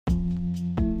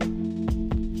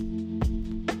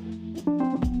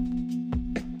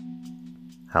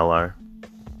Hello.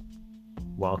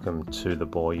 Welcome to the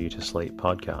Bore You to Sleep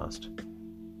podcast.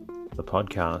 The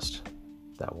podcast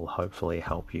that will hopefully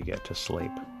help you get to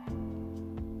sleep.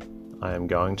 I am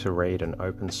going to read an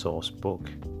open source book,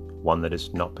 one that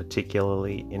is not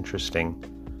particularly interesting,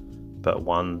 but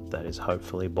one that is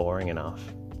hopefully boring enough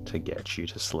to get you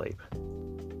to sleep.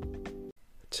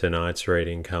 Tonight's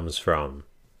reading comes from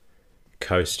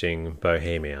Coasting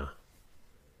Bohemia.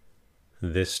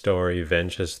 This story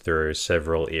ventures through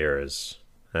several eras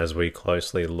as we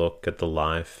closely look at the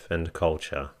life and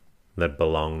culture that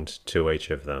belonged to each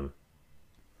of them.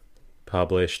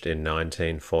 Published in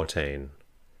 1914,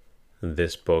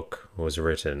 this book was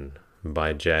written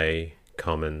by J.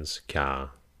 Commons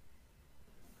Carr.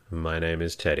 My name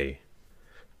is Teddy,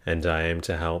 and I aim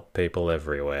to help people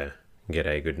everywhere get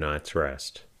a good night's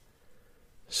rest.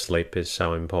 Sleep is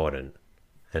so important,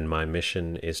 and my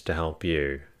mission is to help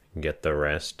you get the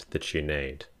rest that you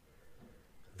need.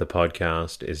 The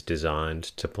podcast is designed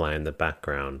to play in the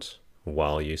background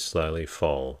while you slowly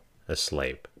fall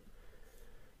asleep.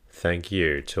 Thank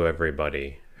you to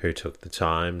everybody who took the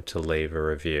time to leave a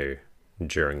review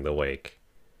during the week.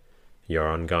 Your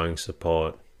ongoing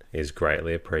support is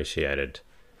greatly appreciated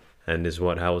and is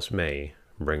what helps me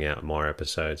bring out more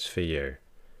episodes for you.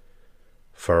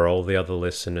 For all the other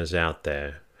listeners out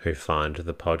there who find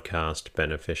the podcast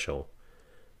beneficial,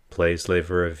 please leave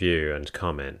a review and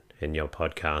comment in your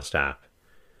podcast app.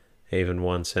 Even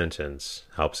one sentence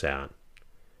helps out.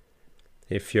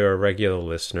 If you're a regular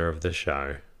listener of the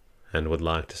show and would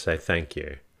like to say thank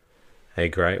you, a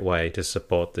great way to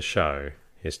support the show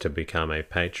is to become a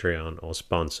Patreon or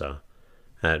sponsor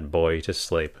at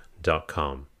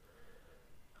boytosleep.com.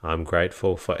 I'm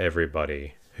grateful for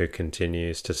everybody who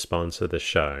continues to sponsor the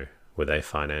show with a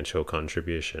financial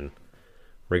contribution,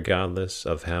 regardless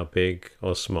of how big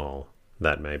or small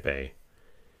that may be.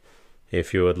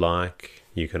 If you would like,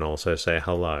 you can also say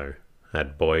hello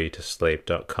at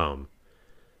boytosleep.com.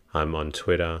 I'm on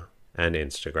Twitter and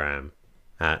Instagram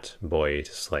at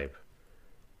boytosleep.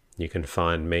 You can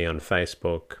find me on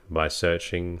Facebook by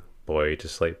searching Boy to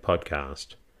Sleep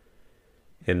Podcast.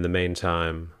 In the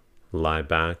meantime, lie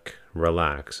back,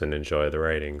 relax, and enjoy the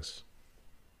readings.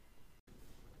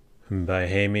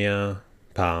 Bohemia,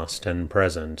 Past and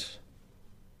Present.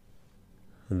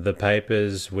 The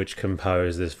papers which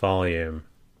compose this volume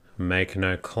make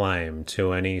no claim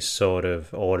to any sort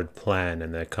of ordered plan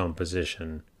in their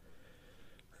composition.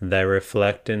 They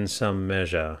reflect in some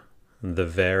measure the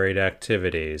varied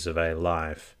activities of a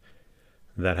life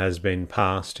that has been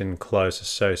passed in close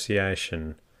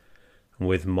association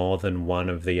with more than one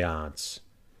of the arts,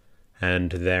 and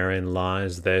therein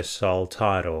lies their sole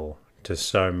title to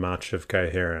so much of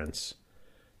coherence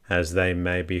as they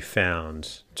may be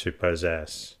found to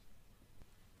possess.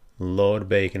 Lord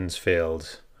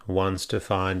Beaconsfield once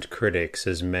defined critics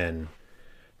as men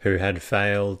who had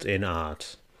failed in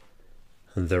art.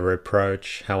 The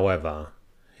reproach, however,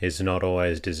 is not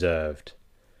always deserved,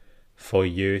 for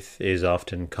youth is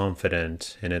often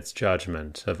confident in its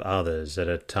judgment of others at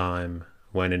a time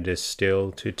when it is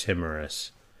still too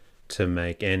timorous to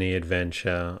make any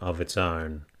adventure of its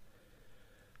own.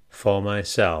 For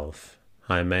myself,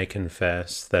 I may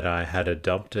confess that I had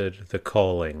adopted the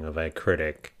calling of a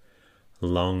critic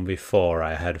long before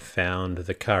I had found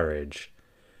the courage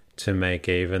to make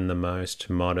even the most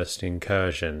modest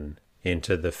incursion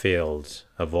into the field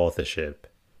of authorship.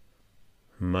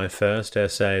 My first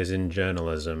essays in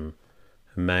journalism,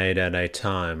 made at a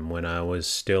time when I was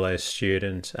still a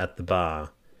student at the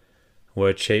bar,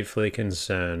 were chiefly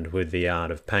concerned with the art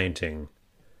of painting,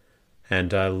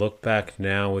 and I look back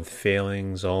now with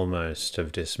feelings almost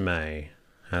of dismay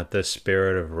at the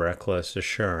spirit of reckless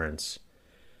assurance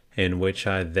in which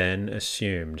I then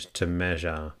assumed to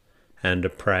measure and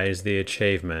appraise the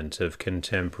achievement of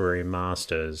contemporary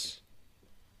masters.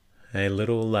 A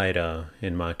little later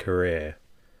in my career,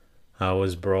 I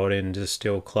was brought into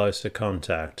still closer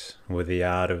contact with the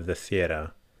art of the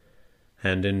theatre,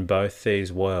 and in both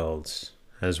these worlds,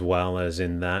 as well as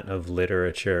in that of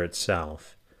literature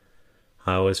itself,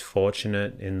 I was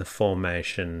fortunate in the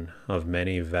formation of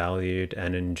many valued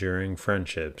and enduring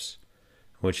friendships,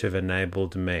 which have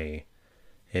enabled me,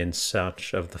 in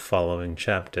such of the following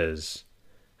chapters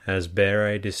as bear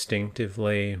a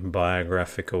distinctively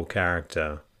biographical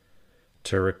character,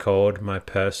 to record my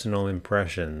personal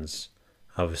impressions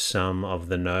of some of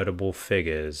the notable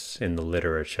figures in the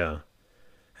literature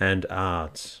and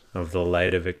art of the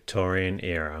later Victorian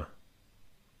era.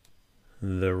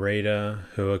 The reader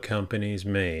who accompanies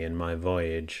me in my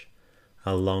voyage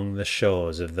along the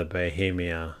shores of the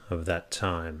Bohemia of that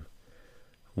time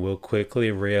will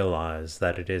quickly realize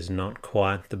that it is not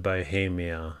quite the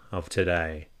Bohemia of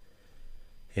today.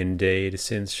 Indeed,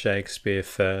 since Shakespeare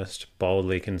first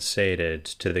boldly conceded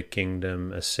to the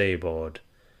kingdom a seaboard,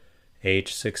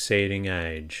 each succeeding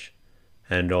age,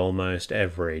 and almost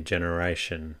every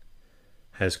generation,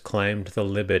 has claimed the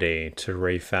liberty to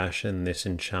refashion this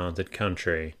enchanted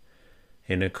country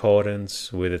in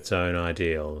accordance with its own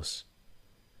ideals.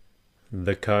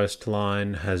 The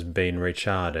coastline has been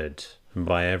recharted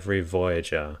by every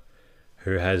voyager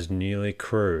who has newly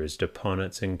cruised upon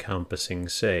its encompassing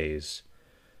seas,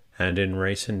 and in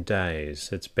recent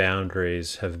days its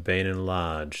boundaries have been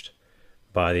enlarged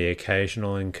by the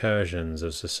occasional incursions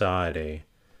of society,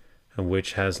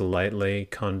 which has lately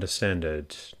condescended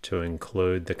to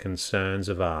include the concerns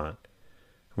of art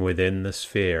within the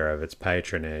sphere of its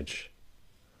patronage.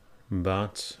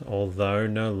 But, although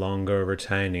no longer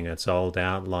retaining its old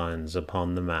outlines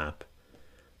upon the map,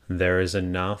 there is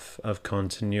enough of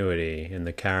continuity in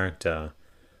the character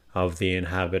of the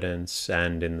inhabitants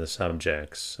and in the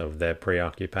subjects of their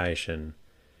preoccupation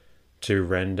to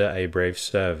render a brief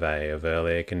survey of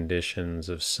earlier conditions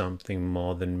of something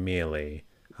more than merely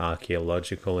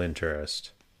archaeological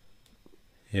interest.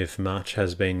 If much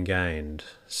has been gained,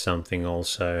 something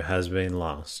also has been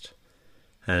lost,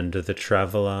 and the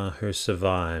traveller who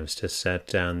survives to set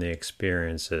down the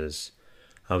experiences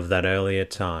of that earlier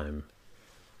time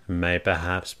may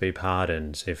perhaps be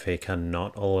pardoned if he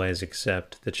cannot always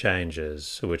accept the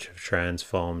changes which have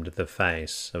transformed the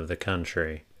face of the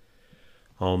country,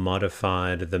 or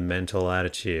modified the mental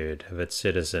attitude of its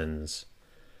citizens,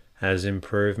 as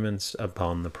improvements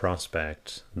upon the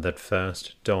prospect that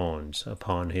first dawned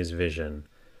upon his vision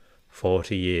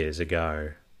 40 years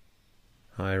ago.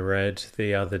 I read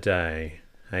the other day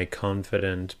a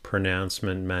confident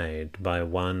pronouncement made by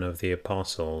one of the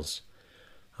apostles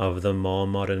of the more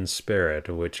modern spirit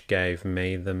which gave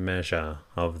me the measure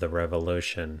of the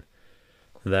revolution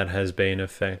that has been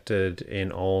effected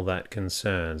in all that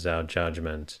concerns our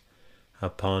judgment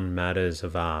upon matters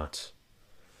of art.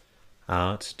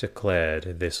 Art,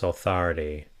 declared this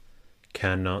authority,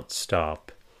 cannot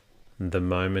stop. The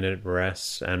moment it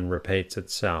rests and repeats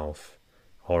itself,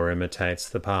 or imitates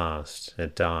the past,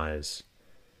 it dies.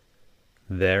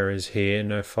 There is here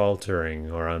no faltering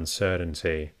or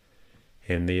uncertainty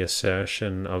in the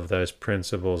assertion of those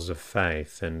principles of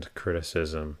faith and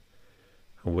criticism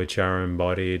which are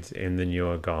embodied in the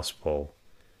newer gospel,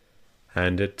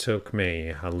 and it took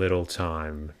me a little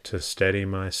time to steady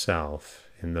myself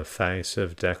in the face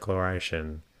of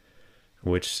declaration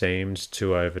which seemed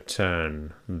to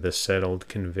overturn the settled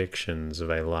convictions of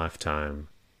a lifetime.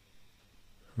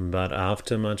 But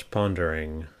after much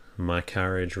pondering, my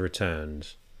courage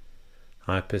returned.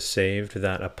 I perceived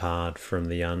that apart from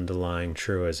the underlying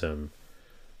truism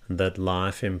that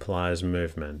life implies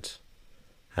movement,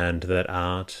 and that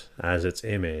art, as its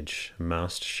image,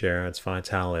 must share its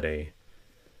vitality,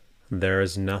 there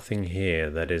is nothing here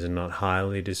that is not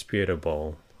highly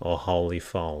disputable or wholly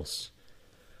false.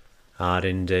 Art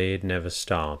indeed never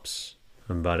stops,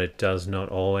 but it does not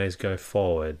always go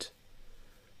forward.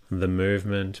 The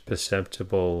movement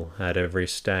perceptible at every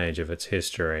stage of its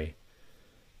history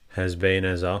has been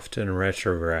as often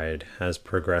retrograde as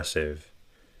progressive,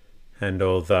 and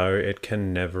although it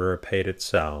can never repeat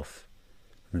itself,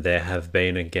 there have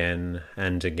been again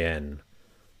and again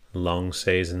long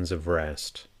seasons of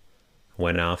rest,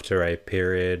 when after a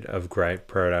period of great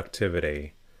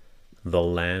productivity, the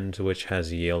land which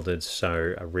has yielded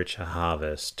so rich a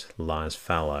harvest lies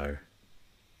fallow.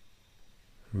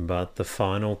 But the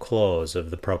final clause of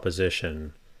the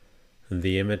proposition,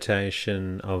 the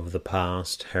imitation of the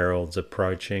past heralds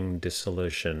approaching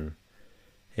dissolution,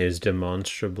 is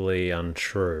demonstrably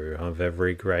untrue of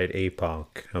every great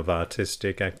epoch of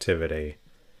artistic activity.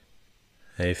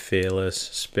 A fearless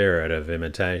spirit of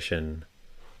imitation,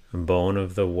 born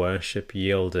of the worship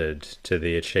yielded to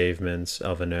the achievements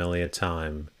of an earlier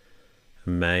time,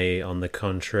 may, on the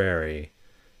contrary,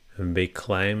 be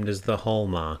claimed as the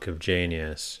hallmark of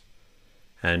genius,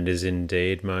 and is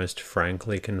indeed most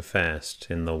frankly confessed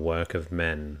in the work of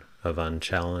men of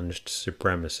unchallenged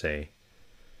supremacy.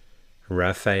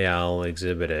 Raphael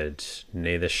exhibited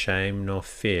neither shame nor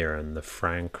fear in the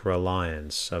frank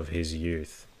reliance of his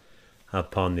youth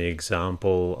upon the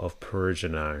example of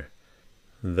Perugino.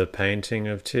 The painting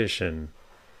of Titian,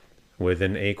 with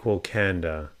an equal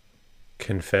candour,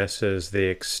 confesses the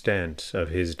extent of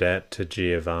his debt to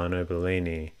Giovanni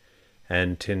Bellini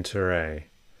and Tintoret,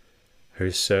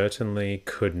 who certainly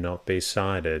could not be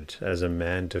cited as a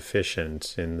man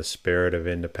deficient in the spirit of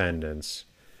independence,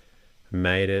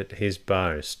 made it his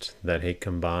boast that he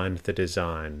combined the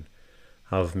design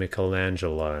of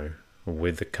Michelangelo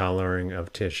with the colouring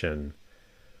of Titian,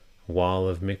 while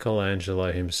of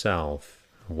Michelangelo himself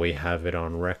we have it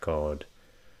on record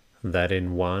that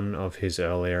in one of his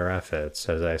earlier efforts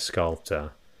as a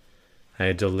sculptor,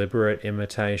 a deliberate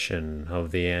imitation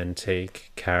of the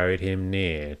antique carried him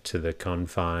near to the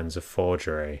confines of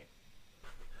forgery.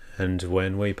 And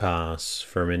when we pass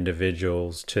from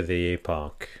individuals to the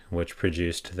epoch which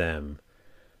produced them,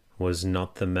 was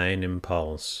not the main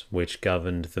impulse which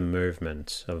governed the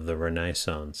movement of the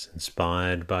Renaissance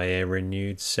inspired by a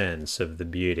renewed sense of the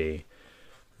beauty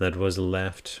that was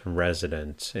left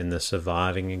resident in the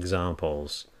surviving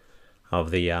examples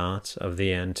of the art of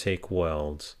the antique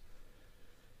world?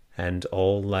 And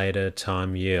all later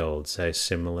time yields a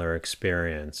similar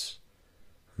experience.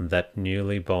 That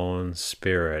newly born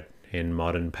spirit in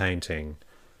modern painting,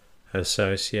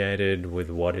 associated with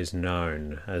what is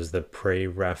known as the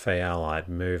pre-Raphaelite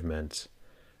movement,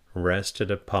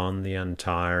 rested upon the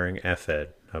untiring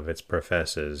effort of its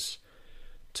professors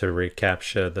to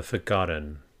recapture the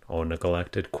forgotten or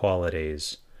neglected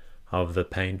qualities of the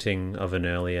painting of an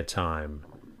earlier time,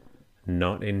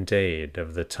 not indeed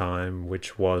of the time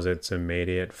which was its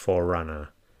immediate forerunner,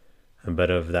 but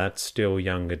of that still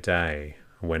younger day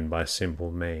when by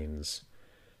simple means,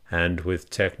 and with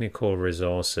technical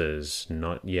resources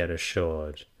not yet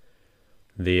assured,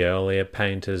 the earlier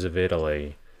painters of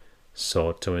Italy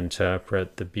sought to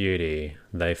interpret the beauty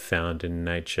they found in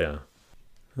nature.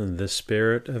 The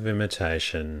spirit of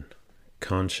imitation,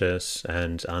 conscious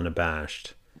and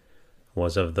unabashed,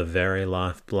 was of the very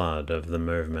lifeblood of the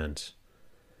movement,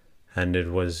 and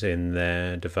it was in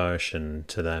their devotion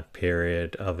to that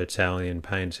period of Italian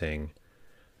painting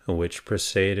which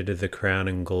preceded the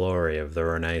crowning glory of the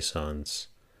Renaissance,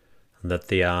 that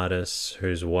the artists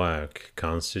whose work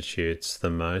constitutes the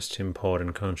most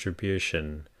important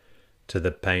contribution to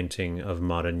the painting of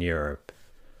modern Europe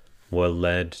were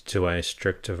led to a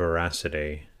stricter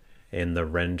veracity in the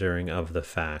rendering of the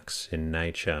facts in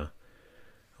nature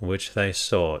which they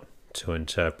sought to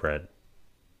interpret.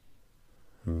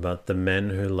 But the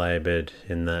men who laboured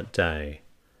in that day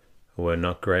were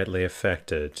not greatly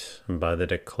affected by the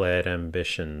declared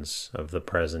ambitions of the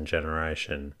present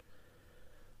generation.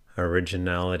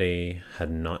 Originality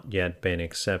had not yet been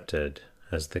accepted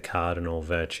as the cardinal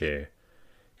virtue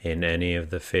in any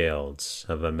of the fields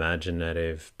of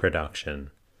imaginative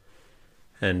production,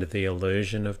 and the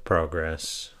illusion of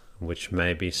progress, which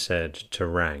may be said to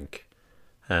rank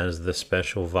as the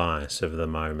special vice of the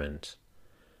moment,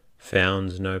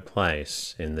 found no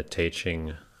place in the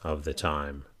teaching of the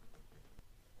time.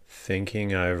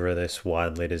 Thinking over this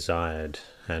widely desired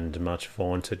and much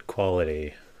vaunted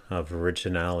quality of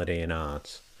originality in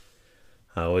art,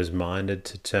 I was minded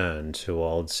to turn to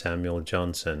old Samuel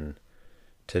Johnson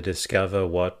to discover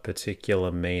what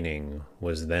particular meaning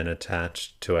was then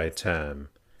attached to a term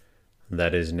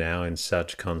that is now in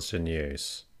such constant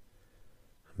use.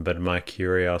 But my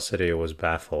curiosity was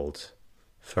baffled,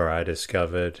 for I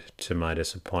discovered, to my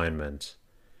disappointment,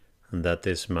 that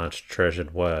this much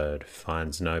treasured word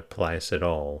finds no place at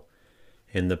all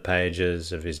in the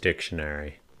pages of his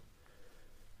dictionary.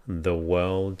 The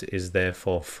world is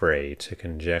therefore free to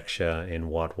conjecture in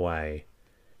what way,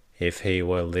 if he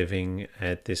were living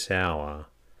at this hour,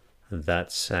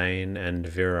 that sane and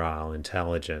virile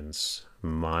intelligence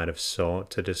might have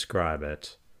sought to describe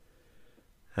it.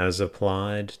 As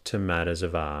applied to matters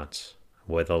of art,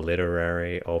 whether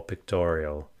literary or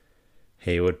pictorial,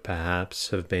 he would perhaps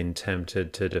have been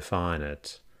tempted to define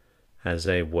it as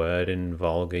a word in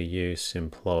vulgar use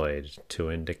employed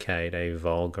to indicate a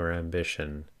vulgar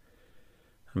ambition,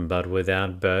 but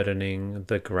without burdening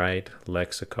the great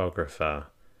lexicographer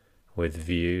with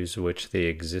views which the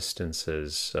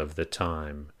existences of the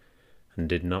time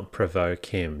did not provoke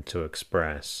him to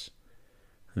express.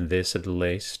 This at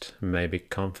least may be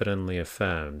confidently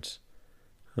affirmed,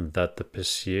 that the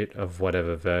pursuit of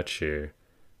whatever virtue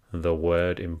the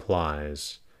word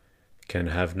implies can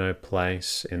have no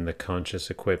place in the conscious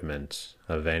equipment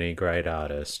of any great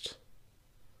artist.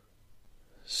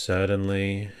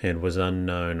 Certainly it was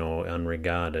unknown or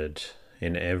unregarded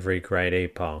in every great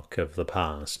epoch of the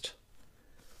past.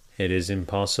 It is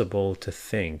impossible to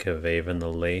think of even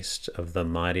the least of the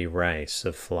mighty race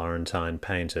of Florentine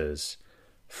painters,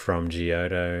 from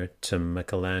Giotto to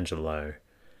Michelangelo,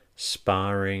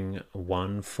 sparring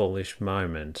one foolish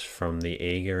moment from the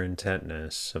eager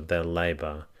intentness of their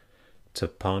labour to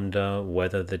ponder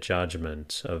whether the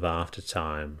judgment of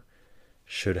after-time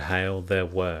should hail their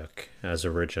work as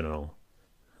original.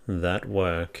 That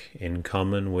work, in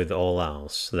common with all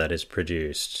else that is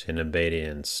produced in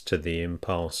obedience to the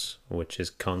impulse which is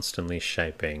constantly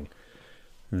shaping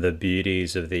the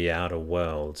beauties of the outer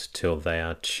world till they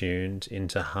are tuned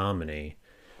into harmony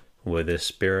with the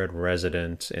spirit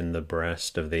resident in the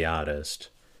breast of the artist,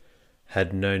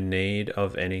 had no need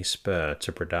of any spur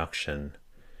to production,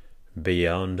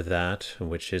 beyond that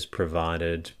which is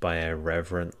provided by a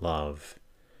reverent love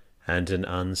and an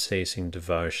unceasing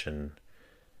devotion,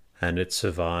 and it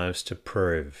survives to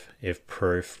prove, if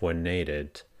proof were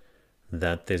needed,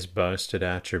 that this boasted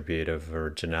attribute of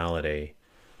originality,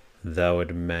 though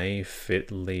it may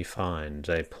fitly find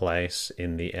a place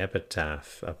in the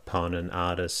epitaph upon an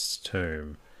artist's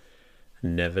tomb,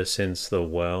 never since the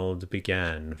world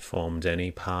began formed any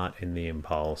part in the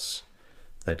impulse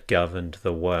that governed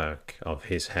the work of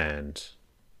his hand.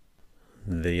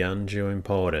 The undue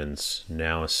importance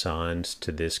now assigned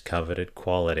to this coveted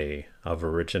quality of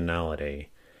originality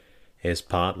is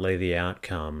partly the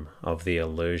outcome of the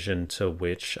illusion to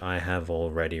which I have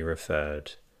already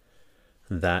referred,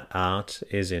 that art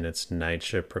is in its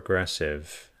nature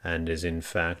progressive and is in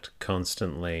fact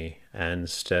constantly and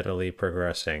steadily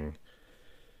progressing.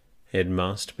 It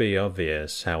must be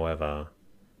obvious, however,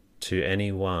 to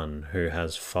any one who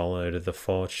has followed the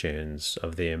fortunes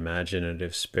of the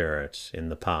imaginative spirit in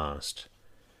the past,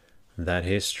 that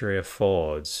history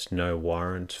affords no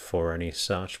warrant for any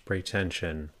such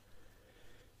pretension.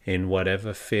 In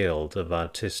whatever field of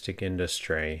artistic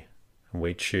industry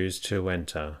we choose to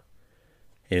enter,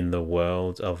 in the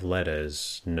world of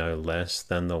letters no less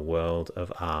than the world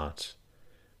of art,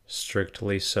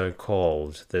 strictly so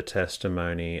called, the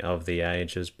testimony of the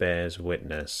ages bears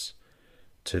witness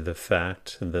to the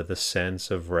fact that the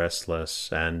sense of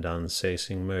restless and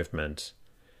unceasing movement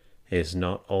is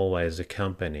not always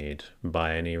accompanied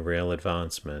by any real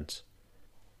advancement.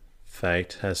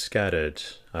 Fate has scattered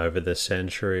over the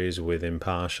centuries with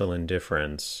impartial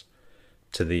indifference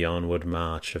to the onward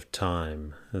march of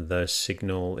time those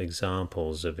signal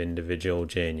examples of individual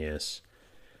genius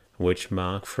which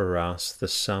mark for us the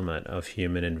summit of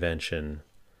human invention.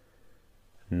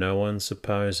 No one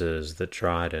supposes that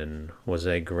Dryden was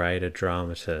a greater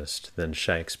dramatist than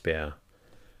Shakespeare,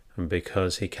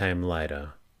 because he came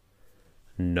later.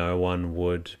 No one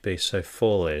would be so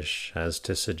foolish as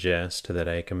to suggest that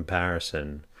a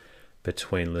comparison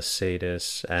between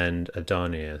Lycidas and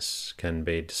Adonius can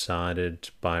be decided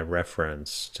by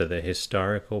reference to the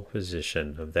historical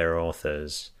position of their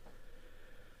authors.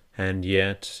 And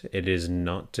yet it is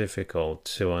not difficult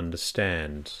to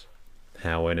understand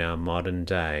how in our modern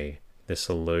day this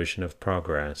illusion of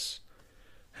progress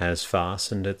has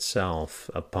fastened itself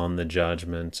upon the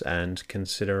judgment and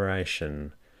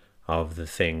consideration of the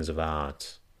things of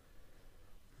art.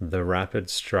 The rapid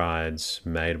strides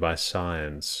made by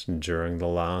science during the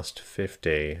last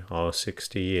 50 or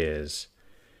 60 years,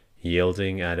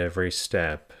 yielding at every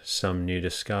step some new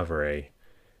discovery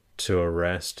to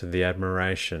arrest the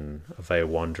admiration of a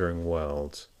wandering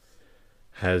world,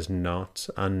 has not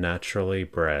unnaturally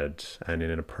bred an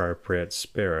inappropriate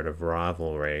spirit of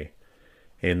rivalry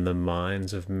in the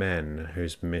minds of men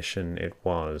whose mission it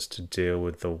was to deal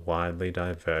with the widely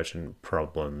divergent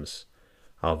problems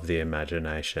of the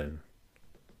imagination.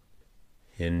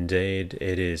 Indeed,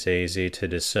 it is easy to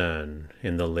discern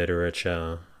in the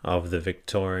literature of the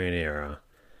Victorian era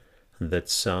that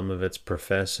some of its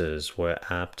professors were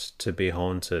apt to be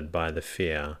haunted by the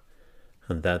fear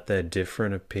that their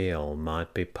different appeal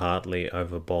might be partly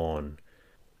overborne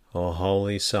or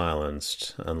wholly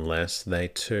silenced unless they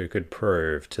too could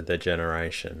prove to the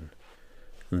generation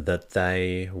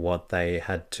that what they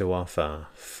had to offer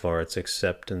for its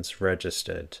acceptance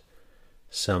registered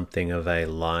something of a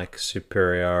like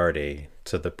superiority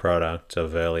to the product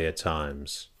of earlier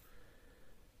times.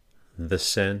 The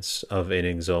sense of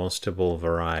inexhaustible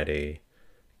variety,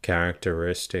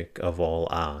 characteristic of all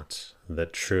art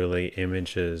that truly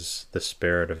images the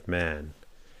spirit of man,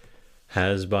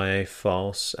 has by a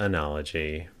false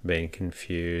analogy been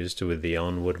confused with the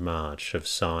onward march of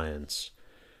science,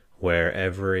 where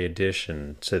every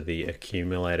addition to the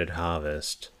accumulated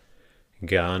harvest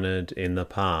garnered in the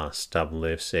past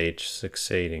uplifts each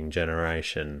succeeding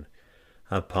generation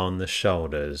upon the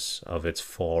shoulders of its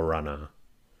forerunner.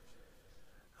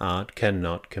 Art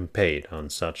cannot compete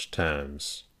on such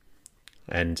terms,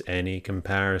 and any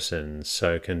comparison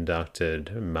so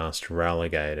conducted must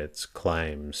relegate its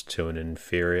claims to an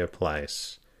inferior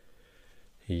place.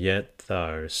 Yet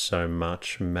though so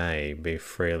much may be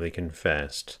freely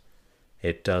confessed,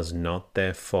 it does not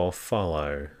therefore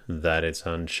follow that its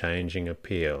unchanging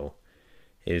appeal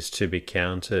is to be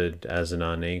counted as an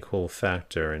unequal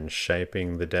factor in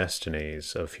shaping the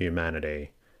destinies of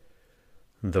humanity.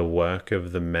 The work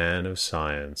of the man of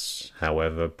science,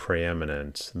 however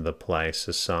preeminent the place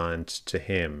assigned to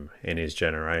him in his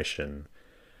generation,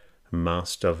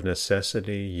 must of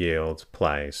necessity yield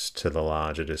place to the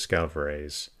larger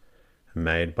discoveries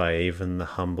made by even the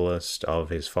humblest of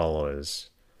his followers,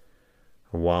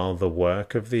 while the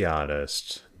work of the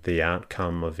artist, the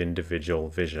outcome of individual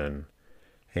vision,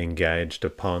 engaged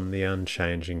upon the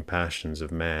unchanging passions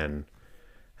of man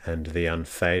and the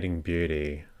unfading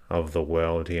beauty of the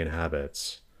world he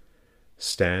inhabits,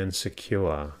 stands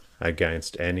secure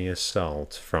against any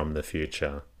assault from the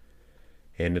future,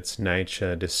 in its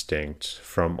nature distinct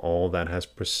from all that has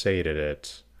preceded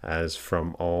it, as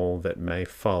from all that may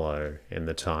follow in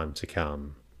the time to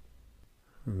come.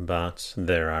 But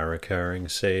there are recurring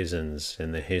seasons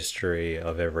in the history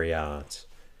of every art,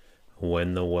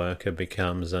 when the worker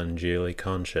becomes unduly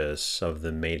conscious of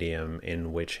the medium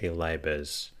in which he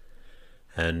labours,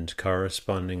 and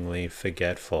correspondingly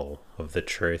forgetful of the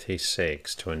truth he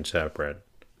seeks to interpret.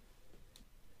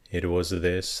 It was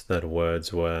this that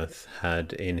Wordsworth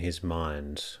had in his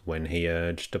mind when he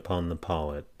urged upon the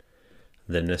poet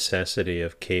the necessity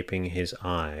of keeping his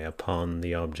eye upon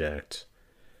the object,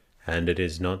 and it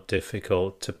is not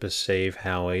difficult to perceive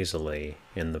how easily,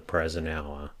 in the present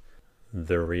hour,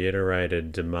 the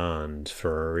reiterated demand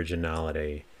for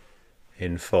originality,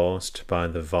 enforced by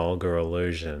the vulgar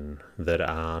illusion that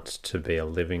art to be a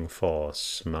living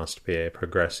force must be a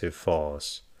progressive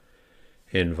force,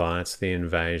 invites the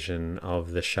invasion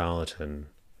of the charlatan.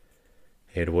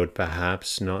 It would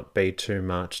perhaps not be too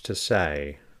much to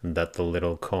say that the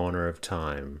little corner of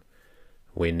time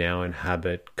we now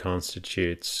inhabit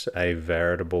constitutes a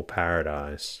veritable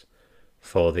paradise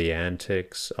for the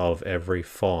antics of every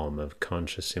form of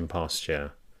conscious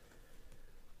imposture.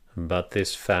 But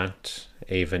this fact,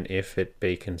 even if it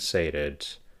be conceded,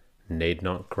 need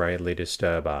not greatly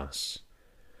disturb us.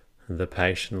 The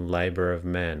patient labour of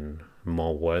men,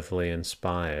 more worthily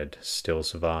inspired, still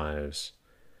survives.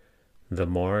 The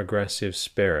more aggressive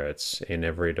spirits in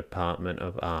every department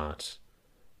of art,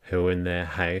 who in their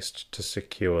haste to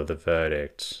secure the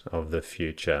verdict of the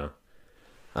future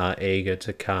are eager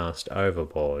to cast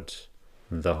overboard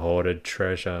the hoarded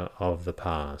treasure of the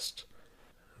past,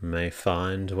 may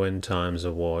find when time's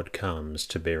award comes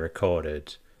to be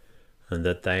recorded, and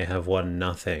that they have won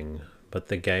nothing but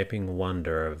the gaping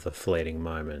wonder of the fleeting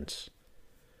moment.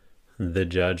 The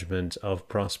judgment of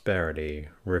prosperity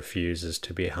refuses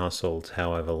to be hustled,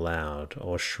 however loud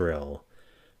or shrill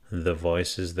the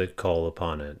voices that call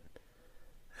upon it,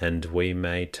 and we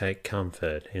may take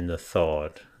comfort in the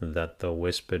thought that the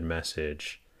whispered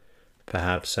message,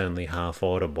 perhaps only half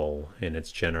audible in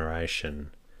its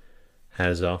generation,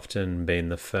 has often been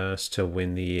the first to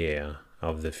win the ear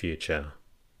of the future.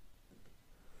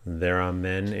 There are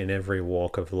men in every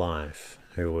walk of life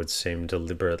who would seem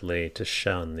deliberately to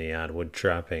shun the outward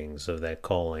trappings of their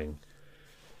calling.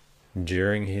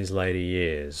 During his later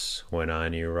years, when I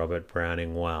knew Robert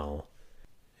Browning well,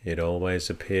 it always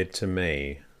appeared to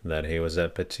me that he was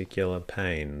at particular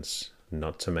pains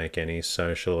not to make any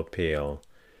social appeal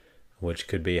which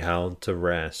could be held to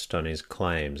rest on his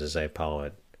claims as a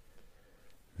poet.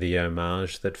 The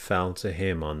homage that fell to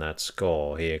him on that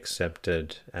score he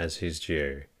accepted as his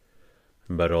due,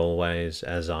 but always,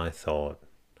 as I thought,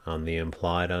 on the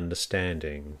implied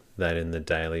understanding that in the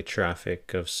daily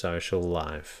traffic of social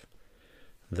life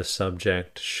the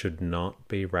subject should not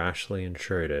be rashly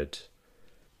intruded.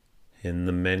 In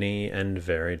the many and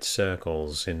varied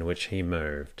circles in which he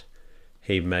moved,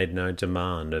 he made no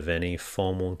demand of any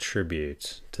formal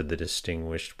tribute to the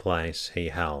distinguished place he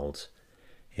held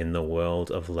in the world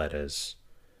of letters,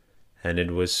 and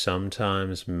it was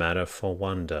sometimes matter for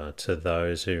wonder to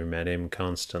those who met him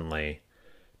constantly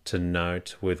to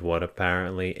note with what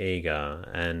apparently eager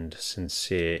and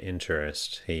sincere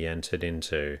interest he entered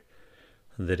into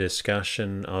the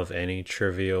discussion of any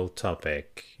trivial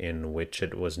topic in which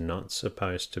it was not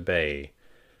supposed to be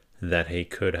that he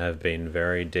could have been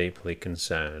very deeply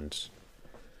concerned.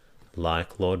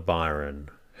 Like Lord Byron,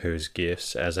 whose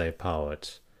gifts as a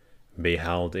poet be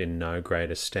held in no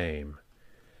great esteem,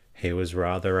 he was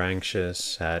rather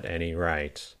anxious, at any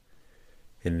rate,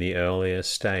 in the earlier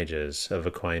stages of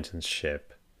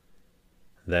acquaintanceship,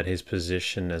 that his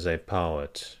position as a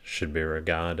poet should be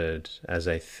regarded as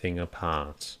a thing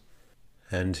apart,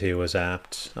 and he was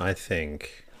apt, I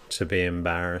think, to be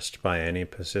embarrassed by any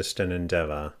persistent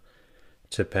endeavour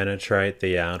to penetrate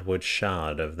the outward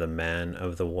shard of the man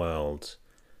of the world,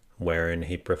 wherein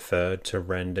he preferred to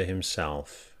render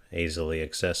himself easily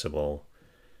accessible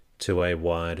to a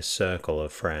wide circle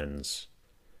of friends,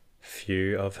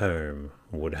 few of whom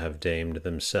would have deemed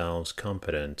themselves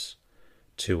competent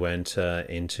to enter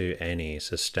into any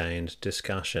sustained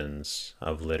discussions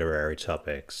of literary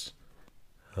topics.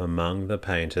 Among the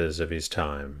painters of his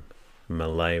time,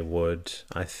 Millais would,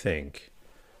 I think,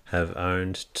 have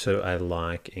owned to a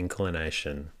like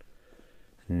inclination.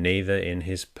 Neither in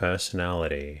his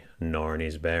personality nor in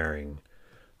his bearing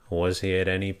was he at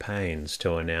any pains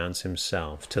to announce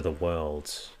himself to the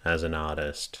world as an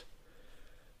artist,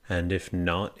 and if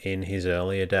not in his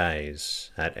earlier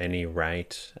days, at any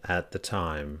rate at the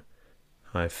time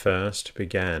I first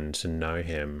began to know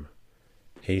him,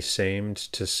 he seemed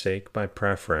to seek by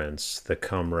preference the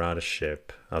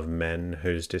comradeship of men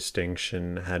whose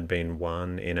distinction had been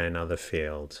won in another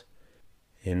field.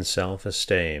 In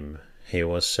self-esteem he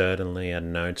was certainly at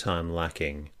no time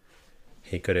lacking.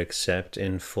 He could accept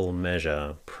in full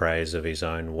measure praise of his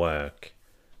own work,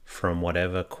 from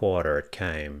whatever quarter it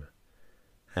came,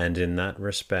 and in that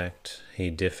respect he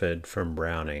differed from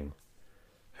Browning,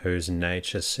 whose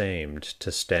nature seemed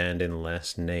to stand in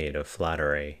less need of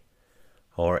flattery,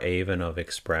 or even of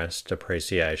expressed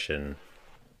appreciation.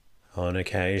 On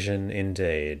occasion,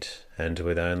 indeed, and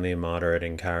with only moderate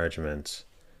encouragement,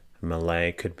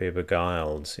 Millais could be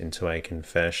beguiled into a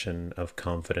confession of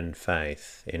confident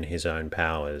faith in his own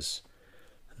powers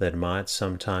that might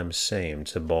sometimes seem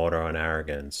to border on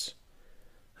arrogance,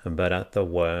 but at the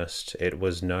worst it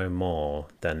was no more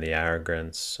than the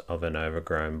arrogance of an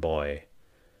overgrown boy,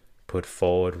 put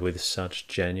forward with such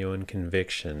genuine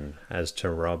conviction as to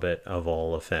rob it of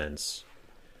all offence.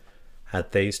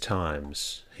 At these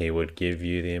times he would give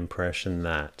you the impression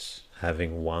that,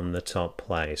 having won the top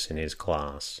place in his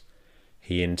class,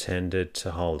 he intended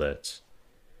to hold it.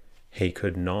 He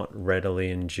could not readily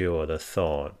endure the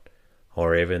thought,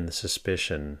 or even the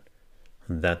suspicion,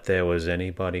 that there was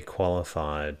anybody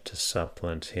qualified to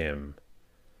supplant him,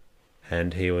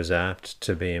 and he was apt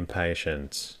to be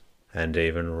impatient, and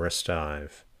even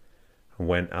restive,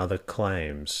 when other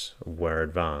claims were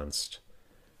advanced,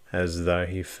 as though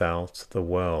he felt the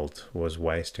world was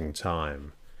wasting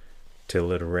time,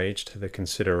 till it reached the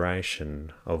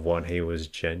consideration of what he was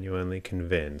genuinely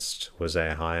convinced was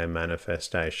a higher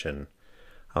manifestation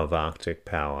of Arctic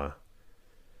power.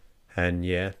 And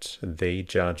yet the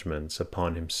judgments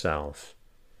upon himself,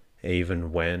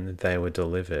 even when they were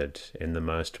delivered in the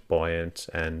most buoyant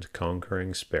and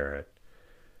conquering spirit,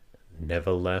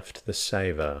 never left the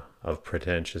savour of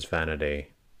pretentious vanity.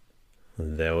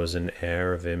 There was an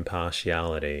air of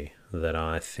impartiality that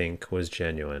I think was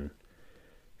genuine,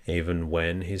 even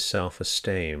when his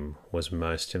self-esteem was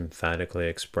most emphatically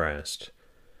expressed,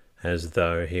 as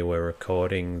though he were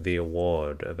recording the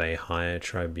award of a higher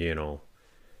tribunal,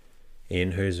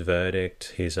 in whose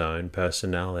verdict his own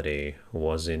personality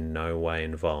was in no way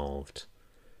involved.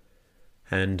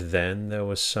 And then there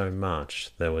was so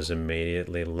much that was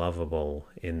immediately lovable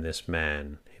in this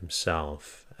man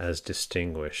himself as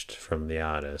distinguished from the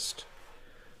artist.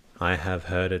 I have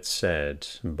heard it said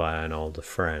by an older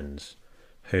friend,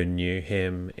 who knew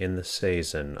him in the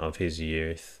season of his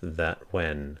youth, that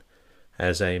when,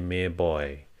 as a mere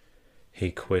boy,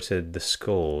 he quitted the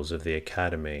schools of the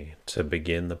academy to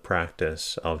begin the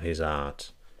practice of his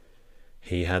art,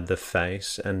 he had the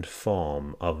face and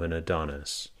form of an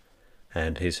Adonis,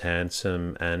 and his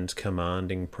handsome and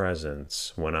commanding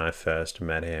presence when I first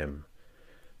met him,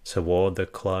 toward the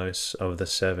close of the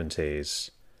 70s,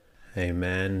 a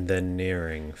man then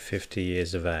nearing 50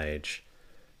 years of age,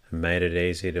 made it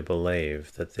easy to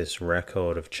believe that this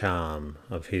record of charm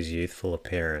of his youthful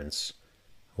appearance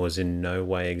was in no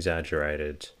way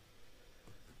exaggerated.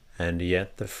 And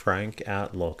yet the frank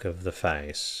outlook of the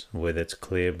face, with its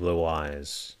clear blue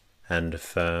eyes, and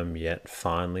firm yet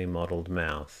finely modelled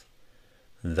mouth,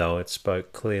 though it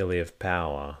spoke clearly of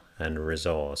power and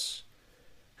resource,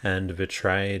 and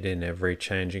betrayed in every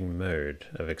changing mood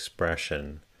of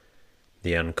expression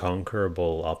the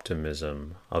unconquerable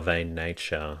optimism of a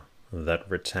nature that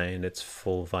retained its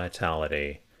full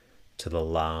vitality to the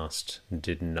last,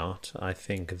 did not, I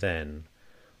think then,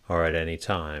 or at any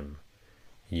time,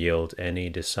 yield any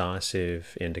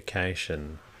decisive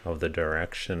indication of the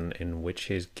direction in which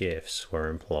his gifts were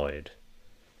employed.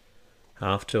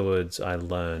 Afterwards I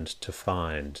learned to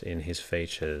find in his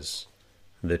features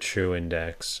the true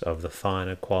index of the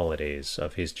finer qualities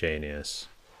of his genius.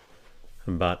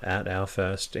 But at our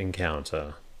first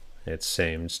encounter, it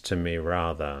seemed to me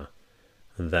rather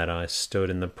that I stood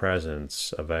in the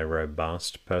presence of a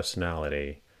robust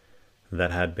personality that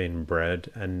had been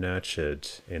bred and nurtured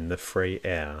in the free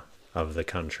air of the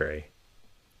country.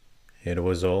 It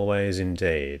was always,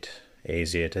 indeed,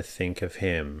 easier to think of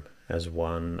him as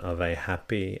one of a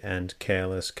happy and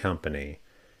careless company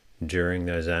during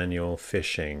those annual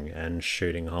fishing and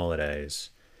shooting holidays,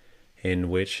 in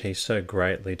which he so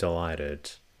greatly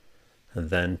delighted,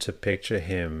 than to picture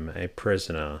him a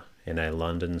prisoner in a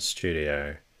London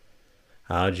studio,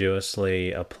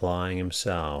 arduously applying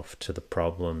himself to the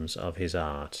problems of his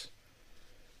art.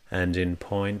 And in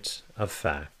point of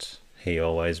fact, he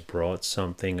always brought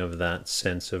something of that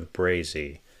sense of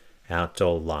breezy,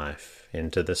 outdoor life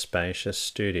into the spacious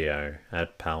studio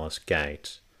at Palace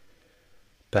Gate.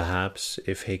 Perhaps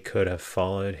if he could have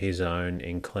followed his own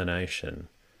inclination,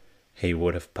 he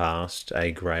would have passed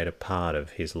a greater part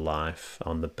of his life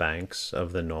on the banks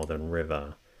of the northern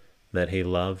river that he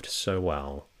loved so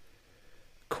well,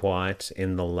 quite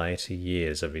in the later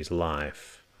years of his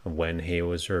life, when he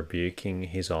was rebuking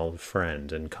his old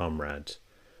friend and comrade,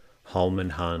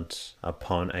 Holman Hunt,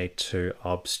 upon a too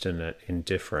obstinate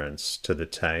indifference to the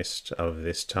taste of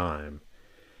this time.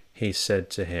 He said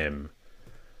to him,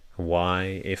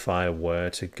 "Why, if I were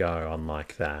to go on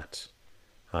like that,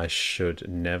 I should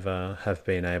never have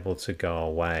been able to go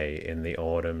away in the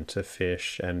autumn to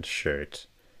fish and shoot.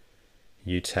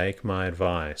 You take my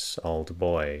advice, old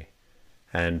boy,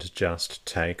 and just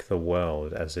take the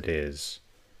world as it is,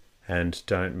 and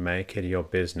don't make it your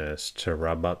business to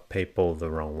rub up people the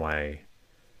wrong way."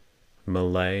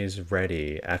 Millet's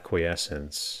ready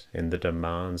acquiescence in the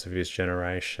demands of his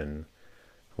generation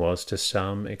was to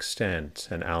some extent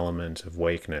an element of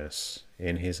weakness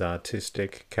in his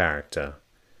artistic character,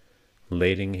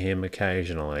 leading him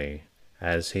occasionally,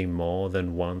 as he more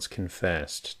than once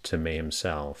confessed to me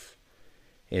himself,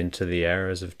 into the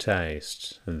errors of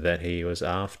taste that he was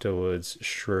afterwards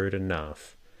shrewd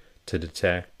enough to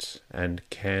detect and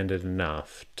candid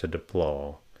enough to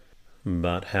deplore.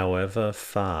 But however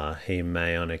far he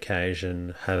may on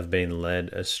occasion have been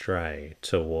led astray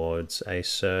towards a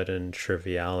certain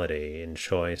triviality in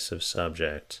choice of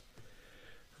subject,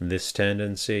 this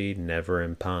tendency never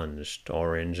impunged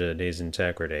or injured his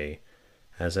integrity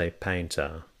as a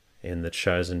painter in the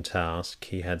chosen task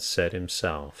he had set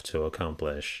himself to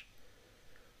accomplish.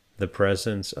 The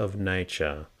presence of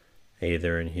nature,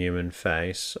 either in human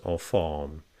face or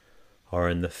form, or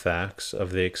in the facts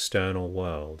of the external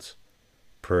world,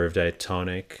 proved a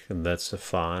tonic that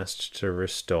sufficed to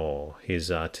restore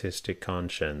his artistic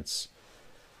conscience,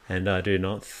 and I do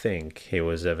not think he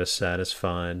was ever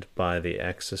satisfied by the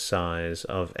exercise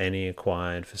of any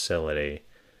acquired facility,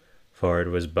 for it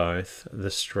was both the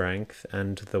strength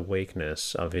and the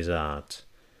weakness of his art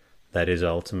that his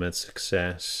ultimate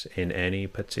success in any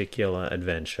particular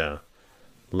adventure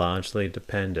largely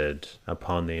depended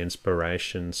upon the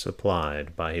inspiration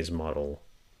supplied by his model.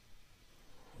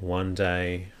 One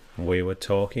day we were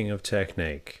talking of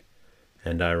technique,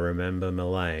 and I remember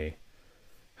Millet,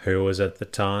 who was at the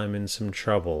time in some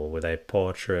trouble with a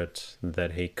portrait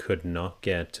that he could not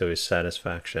get to his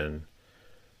satisfaction,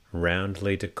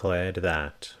 roundly declared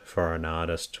that, for an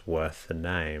artist worth the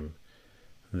name,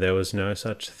 there was no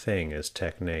such thing as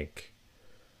technique.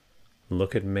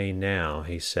 "Look at me now,"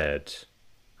 he said.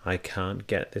 "I can't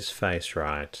get this face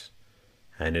right."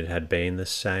 And it had been the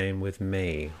same with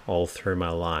me all through my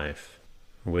life.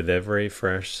 With every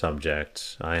fresh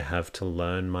subject, I have to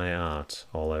learn my art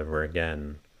all over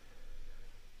again.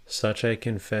 Such a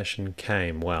confession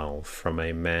came well from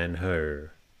a man who,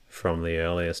 from the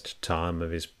earliest time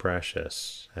of his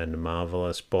precious and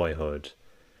marvellous boyhood,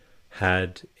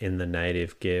 had, in the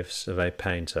native gifts of a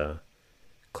painter,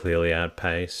 clearly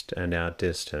outpaced and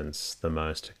outdistanced the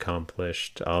most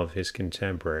accomplished of his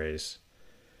contemporaries.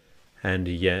 And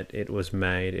yet it was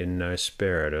made in no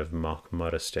spirit of mock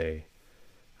modesty,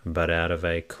 but out of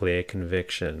a clear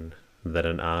conviction that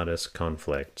an artist's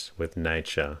conflict with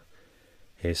nature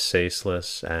is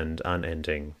ceaseless and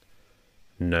unending,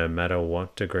 no matter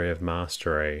what degree of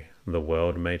mastery the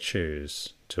world may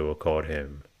choose to accord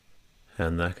him.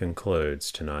 And that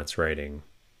concludes tonight's reading.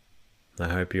 I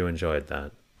hope you enjoyed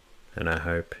that, and I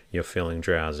hope you're feeling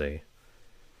drowsy.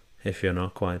 If you're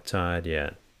not quite tired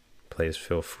yet, please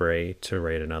feel free to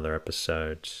read another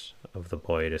episode of the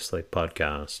Bore You to Sleep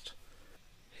podcast.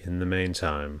 In the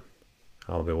meantime,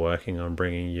 I'll be working on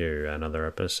bringing you another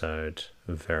episode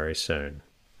very soon.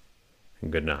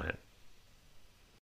 Good night.